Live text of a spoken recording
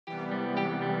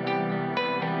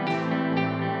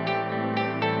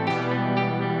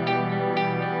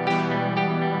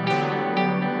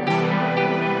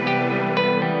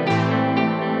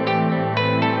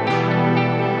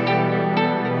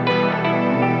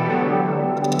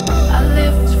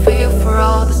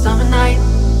summer night,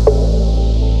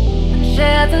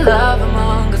 share the love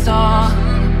among us all.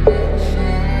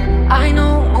 I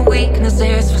know my weakness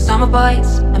is for summer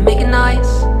bites and make it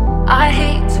nice. I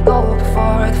hate to go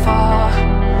before the fall.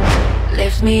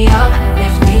 Lift me up,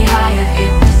 lift me higher,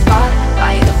 hit the spot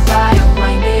by the fire,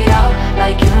 wind it out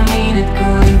like you mean it.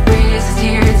 Cooling breeze is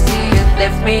here to see it.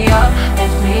 Lift me up,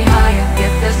 lift me higher,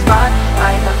 hit the spot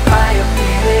by the fire,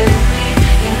 feel it in me,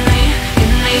 in me,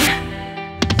 in me.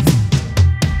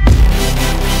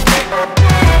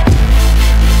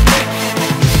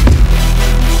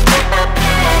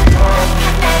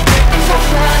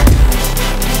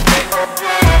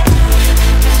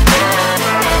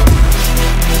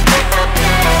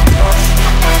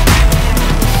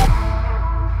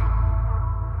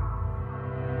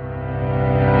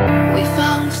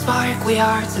 We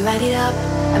are to light it up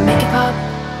and make it pop.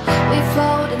 We're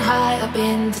floating high up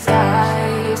in the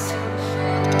skies.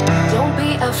 Don't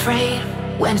be afraid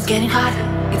when it's getting hot.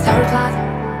 It's our plot.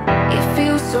 It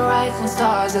feels so right when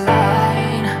stars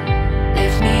align.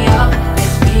 Lift me up,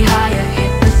 lift me higher,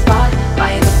 hit the spot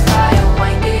by the fire,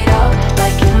 wind it up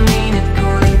like you mean it.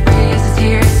 Cooling breeze is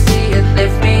here to see it.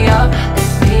 Lift me up,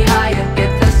 lift me higher,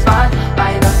 hit the spot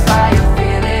by the fire,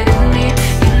 feel it in me,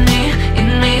 in me, in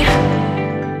me.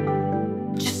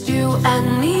 You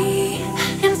and me,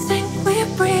 in sync we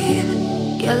breathe.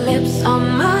 Your lips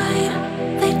on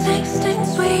mine, they tasting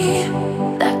sweet.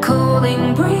 That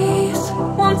cooling breeze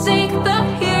won't take the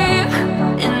heat.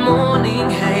 In morning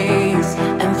haze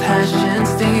and passion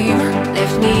steam.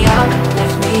 Lift me up,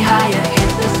 lift me higher,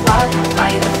 hit the spot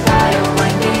by the fire,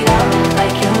 wind it up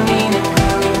like you mean it.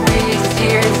 Cooling breeze is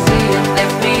here to see it.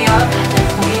 Lift me up,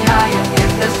 lift me higher,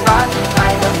 hit the spot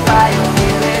by the fire,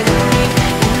 feel it in me,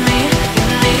 in me,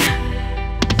 in me.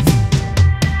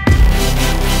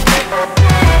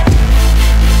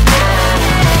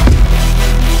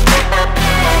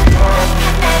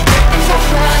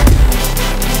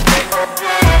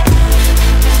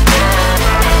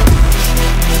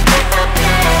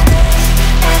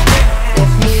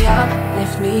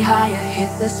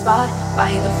 Hit the spot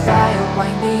by the fire,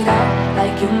 wind it up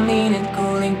like you mean it.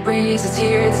 Cooling breeze is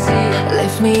here to see.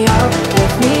 Lift me up,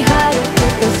 lift me higher,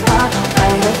 hit the spot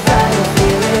by the fire.